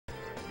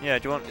Yeah,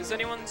 do you want? Is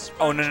anyone's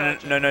Oh phone no,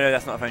 charging? no,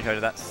 that's not a phone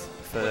charger. That's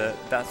for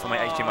my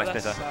HDMI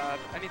that's splitter. sad.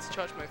 I need to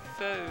charge my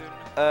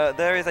phone.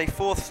 There is a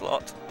 4th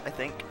slot, I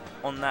think,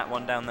 on that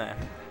one down there.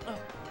 Oh.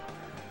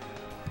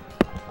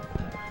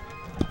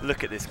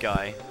 Look at this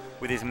guy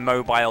with his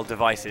mobile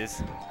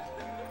devices.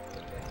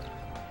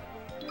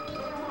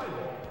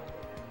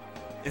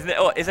 Isn't it?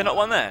 Oh, is there not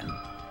one there?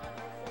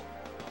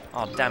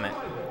 Oh, damn it.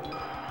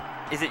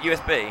 Is it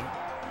USB?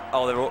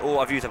 Oh, they're all,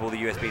 I've used up all the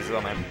USBs as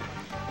well, man.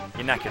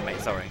 You're knackered, mate,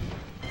 sorry.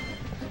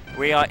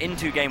 We are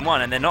into game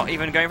 1, and they're not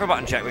even going for a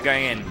button check. We're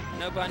going in.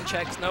 No button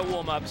checks, no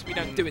warm-ups. We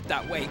don't do it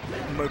that way.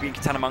 Moby and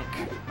Kitanamonk.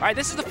 All right,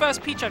 this is the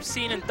first Peach I've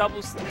seen in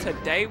doubles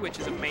today, which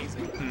is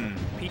amazing.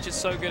 Peach is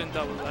so good in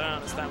doubles. I don't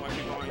understand why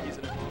people aren't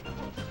using it more.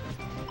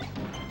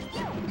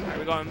 All right,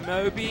 we're going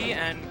Moby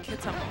and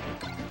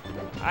Kitanamonk.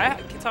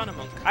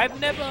 Kitanamonk. I've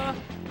never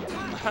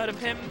heard of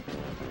him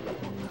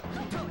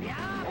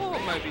or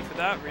Moby for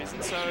that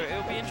reason, so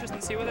it'll be interesting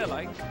to see what they're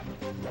like.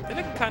 They're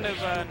looking kind of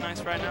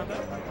nice right now,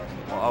 though.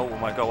 Oh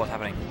my god, what's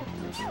happening?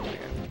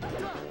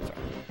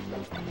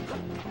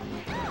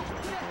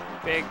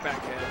 Big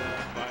back air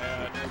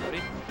there by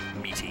nobody.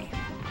 Meaty.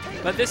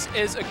 But this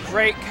is a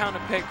great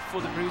counter pick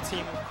for the blue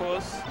team, of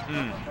course,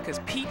 because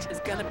Peach is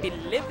gonna be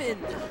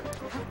living.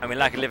 And we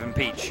like a living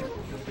Peach.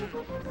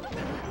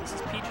 This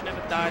is Peach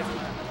never dies.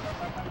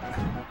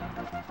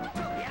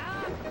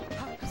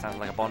 Sounds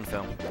like a Bond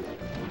film.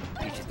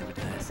 Peaches never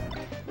dies.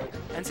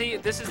 And see,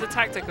 this is the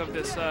tactic of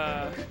this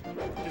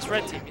this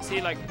red team. You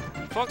see, like,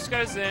 Fox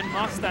goes in,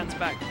 Marth stands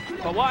back.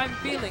 But what I'm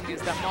feeling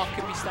is that Marth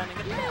could be standing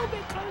a little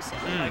bit closer,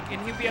 like,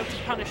 and he'll be able to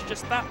punish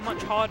just that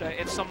much harder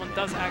if someone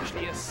does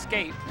actually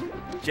escape.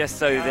 Just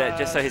so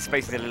his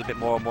space is a little bit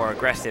more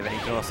aggressive, and he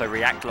can also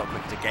react a lot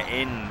quicker to get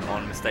in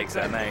on mistakes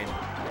that are made.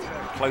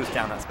 Close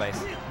down that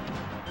space.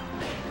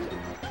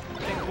 I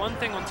think one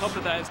thing on top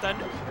of that is that,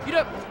 you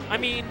know, I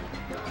mean,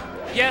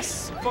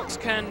 yes, Fox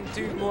can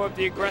do more of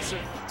the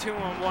aggressive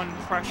 2-on-1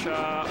 pressure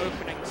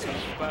opening stuff,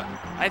 but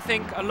I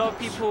think a lot of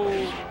people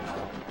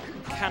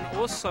can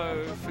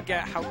also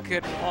forget how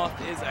good Marth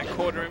is at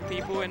cornering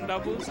people in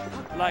doubles.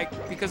 Like,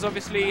 because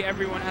obviously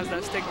everyone has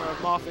that stigma of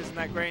Marth isn't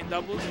that great in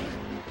doubles.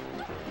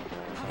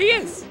 He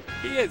is.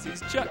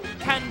 He's just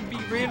can be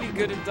really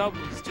good in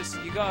doubles. Just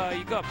you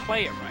gotta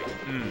play it right.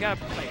 You gotta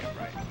play it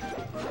right.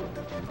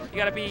 You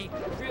gotta be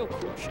real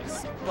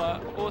cautious,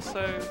 but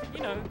also,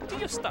 you know, do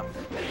your stuff.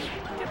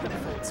 Get them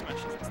forward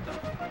smashes and stuff.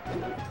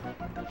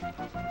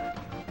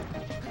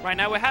 Right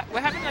now we're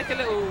having like a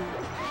little.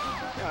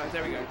 Oh,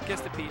 there we go.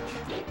 Gets the Peach.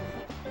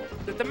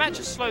 The match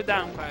has slowed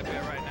down quite a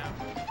bit right now.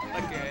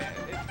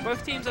 Like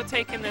both teams are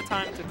taking their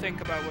time to think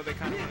about what they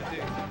kind of want to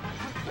do.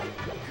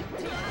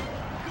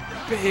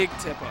 Big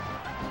tip up.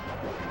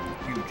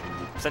 Huge.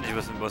 Percentage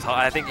was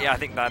high. I think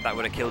that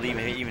would have killed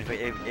even if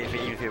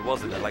it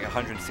wasn't at like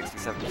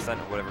 167% or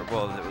whatever it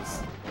was.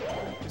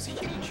 It was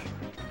huge.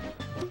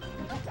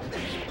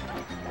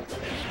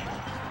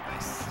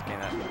 Nice. Getting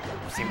that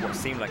what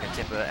seemed like a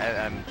tip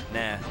of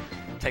Nair.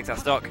 Takes our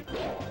stock.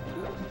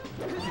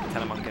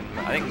 Kitanamonk and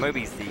I think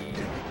Moby's the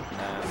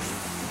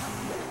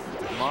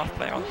Marth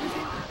player on the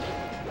team.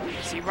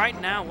 See, right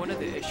now, one of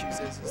the issues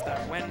is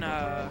that when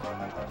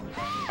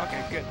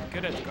okay,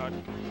 good edge guard.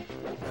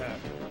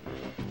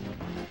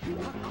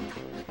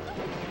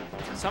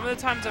 Some of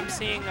the times I'm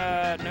seeing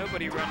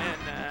nobody run in,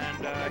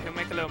 and he'll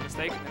make a little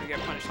mistake and then get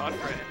punished hard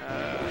for it.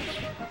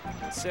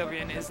 And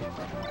Sylveon isn't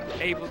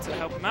able to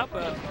help him out,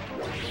 but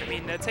I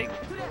mean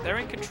they're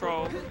in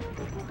control.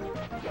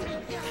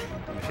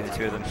 Between the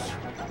two of them.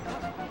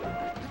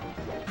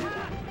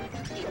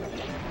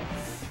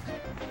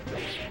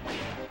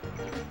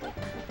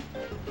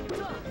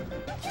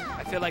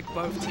 I feel like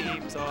both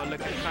teams are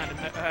looking kind of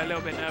a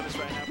little bit nervous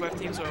right now. Both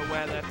teams are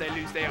aware that if they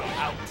lose, they are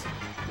out.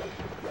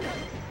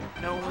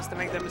 No one wants to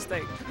make that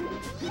mistake.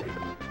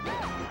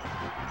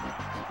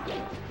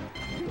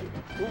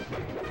 Ooh.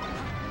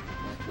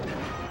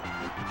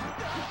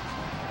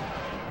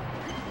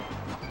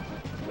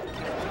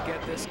 Can we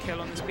get this kill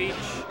on this Peach?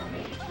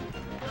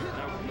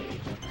 No.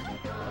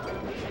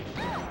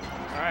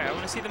 Alright, I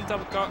want to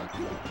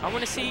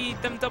see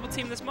them double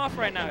team this Marth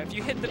right now. If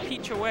you hit the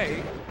Peach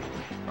away,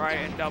 right,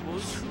 in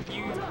doubles,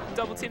 you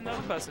double team the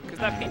other person, because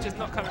that Peach is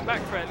not coming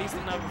back for at least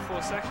another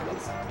 4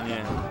 seconds.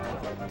 Yeah.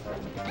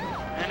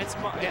 And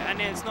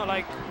it's not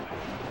like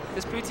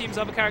this blue team's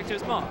other character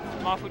is Marth.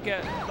 Marth would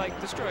get like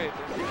destroyed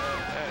in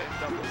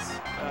doubles,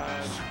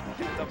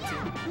 in a double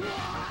team.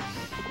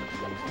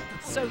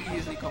 So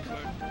easily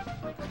comboed.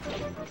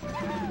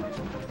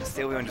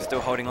 Sylveon just still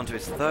holding on to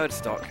his 3rd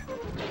stock.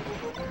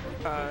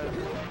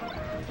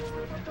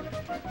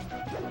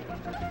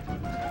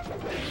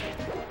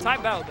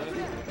 Tight battle though,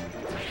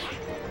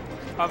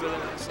 other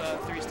than this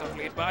 3-stock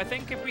lead. But I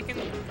think if we can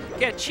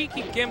get a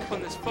cheeky gimp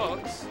on this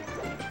Fox,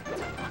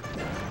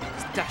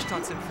 this dash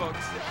dancing Fox.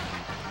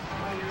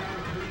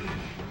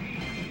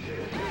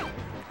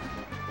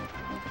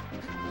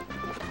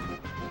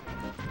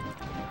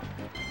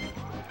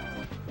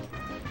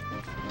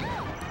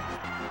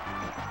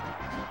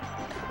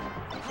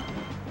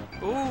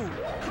 Ooh,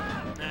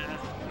 nah,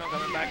 not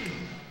coming back.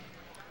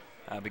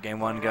 back. Be game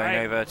 1 going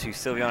over to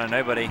Sylveon and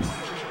nobody.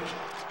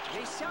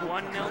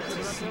 1-0 to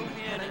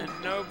Sylveon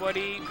and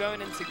nobody.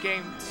 Going into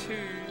game 2.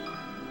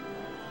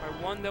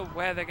 I wonder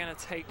where they're going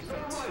to take the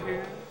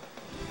 2.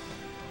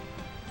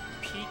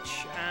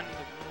 Peach and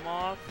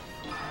Moth.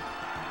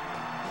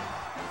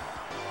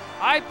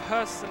 I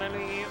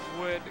personally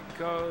would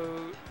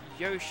go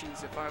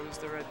Yoshi's if I was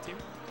the red team.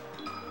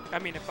 I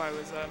mean, if I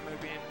was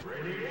Moby and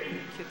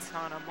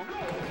Kitanamonk.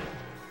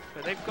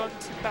 But they've gone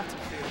to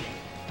Battlefield.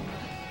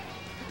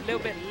 A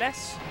little bit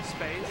less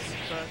space,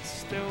 but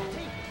still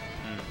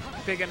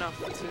big enough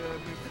to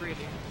move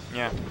freely.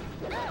 Yeah.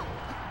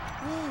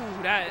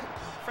 Ooh, that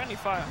friendly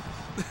fire.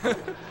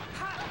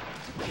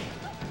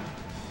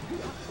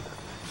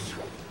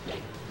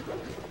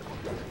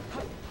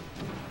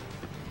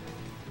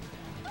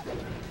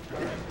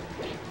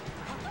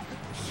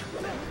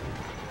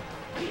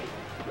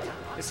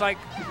 It's like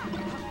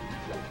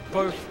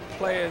both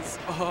players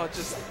are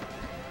just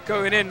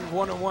going in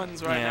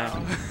one-on-ones right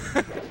now.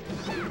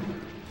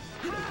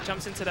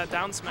 Jumps into that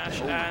down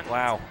smash and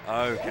wow.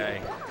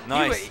 Okay.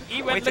 Nice.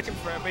 He went looking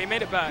for it, but he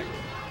made it back.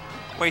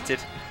 Waited.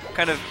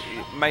 Kind of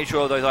made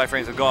sure those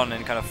iframes were gone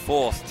and kind of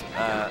forced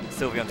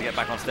Sylveon to get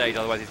back on stage.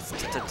 Otherwise, he's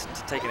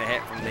taking a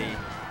hit from the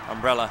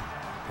umbrella.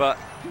 But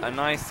a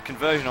nice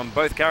conversion on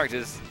both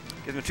characters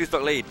gives him a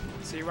 2-stock lead.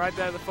 See right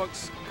there, the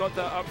Fox got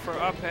the up for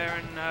up air,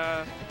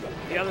 and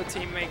the other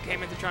teammate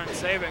came in to try and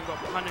save it and got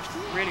punished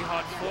really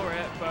hard for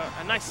it. But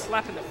a nice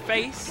slap in the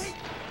face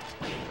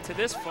to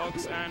this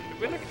Fox, and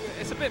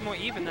it's a bit more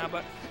even now.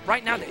 But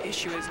right now the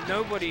issue is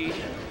nobody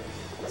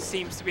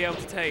seems to be able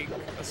to take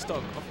a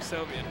stock off of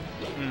Sylveon.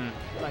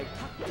 Like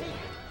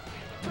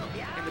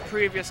in the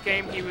previous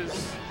game, he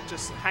was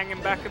just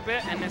hanging back a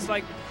bit, and it's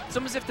like it's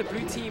almost as if the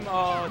blue team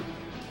are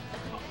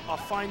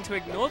fine to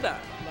ignore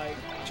that. Like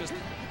just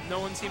no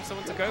one seems to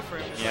want to go for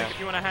him. It's like if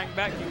you want to hang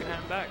back, you can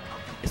hang back.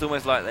 It's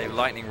almost like they've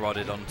lightning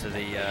rodded onto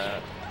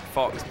the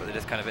Fox, but they're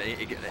just kind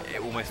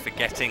of almost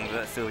forgetting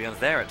that Sylveon's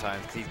there at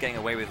times, because he's getting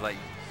away with like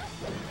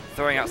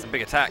throwing out some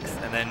big attacks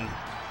and then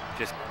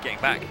just getting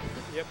back.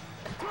 Yep.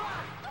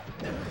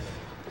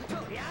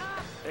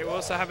 They were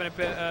also having a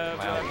bit of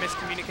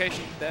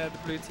miscommunication there, the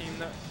blue team,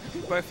 that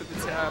both of the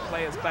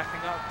players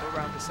backing up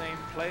around the same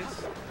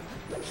place.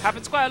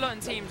 Happens quite a lot in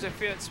teams if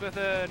it's with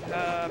a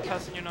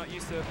person you're not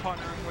used to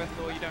partnering with,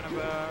 or you don't have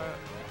a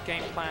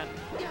game plan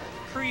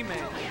pre-made.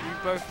 You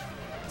both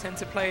tend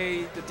to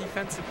play the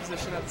defensive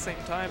position at the same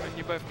time, and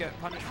you both get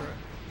punished for it.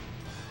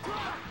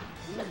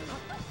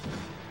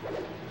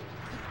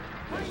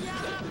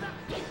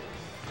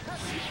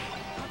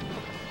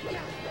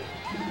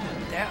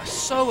 They're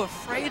so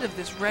afraid of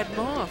this red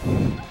moth.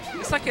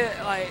 It's like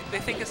they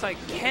think it's like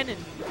Ken in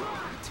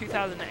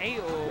 2008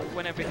 or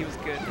whenever he was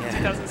good. Yeah.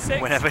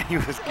 2006. Whenever he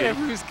was good.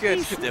 Whenever he was good.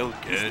 He's still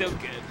good. He's still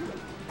good.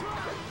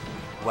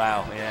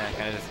 Wow. Yeah.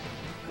 Kind of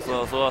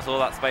just saw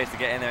that space to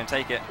get in there and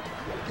take it.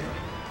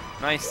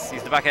 Nice.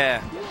 Use the back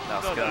air.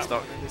 That's good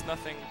stock. There's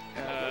nothing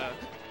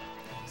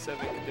Sylveon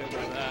can do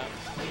about that.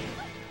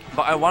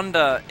 But I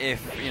wonder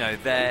if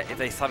if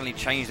they suddenly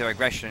change their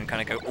aggression and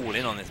kind of go all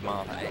in on this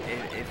Marth,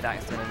 if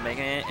that's going to make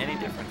any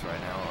difference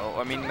right now.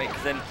 Or, I mean,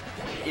 because then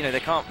they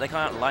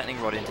can't lightning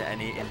rod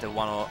into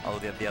one or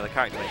the other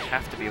character. They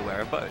have to be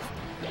aware of both.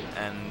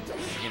 And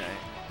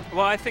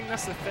Well, I think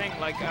that's the thing.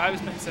 Like I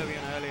was playing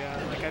Sylveon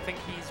earlier. Like I think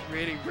he's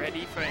really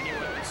ready for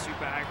anyone who's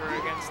super aggro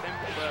against him.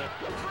 But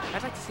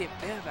I'd like to see a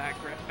bit of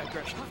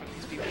aggression from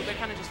these people. They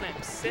kind of just let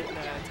him sit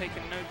there,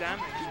 taking no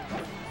damage.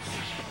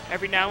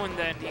 Every now and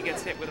then he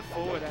gets hit with a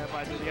forward air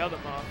by the other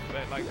Marth,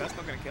 but like that's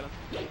not going to kill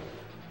him.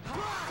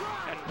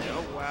 And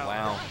oh wow!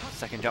 Wow,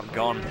 second jump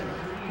gone.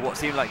 What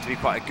seemed like to be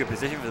quite a good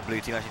position for the blue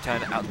team actually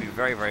turned out to be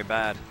very, very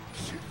bad.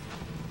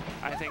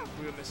 I think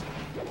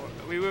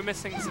we were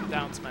missing some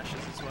down smashes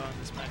as well in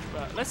this match.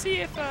 But let's see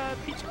if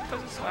Peach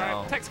does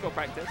technical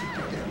practice.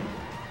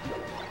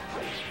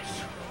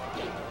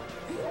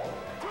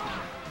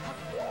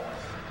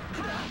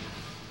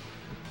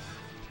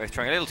 Both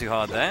trying a little too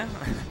hard there.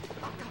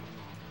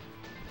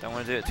 Don't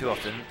want to do it too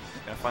often.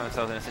 Going to find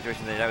themselves in a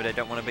situation they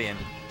don't want to be in.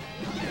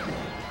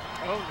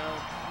 Oh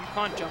no, you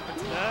can't jump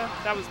into there.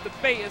 That was the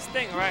baitest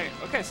thing, right?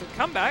 Okay, so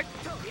come back.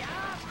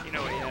 You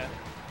know what, yeah.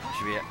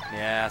 Should be it.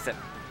 Yeah, that's it.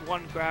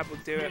 One grab will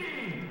do it.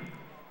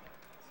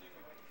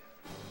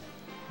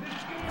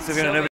 So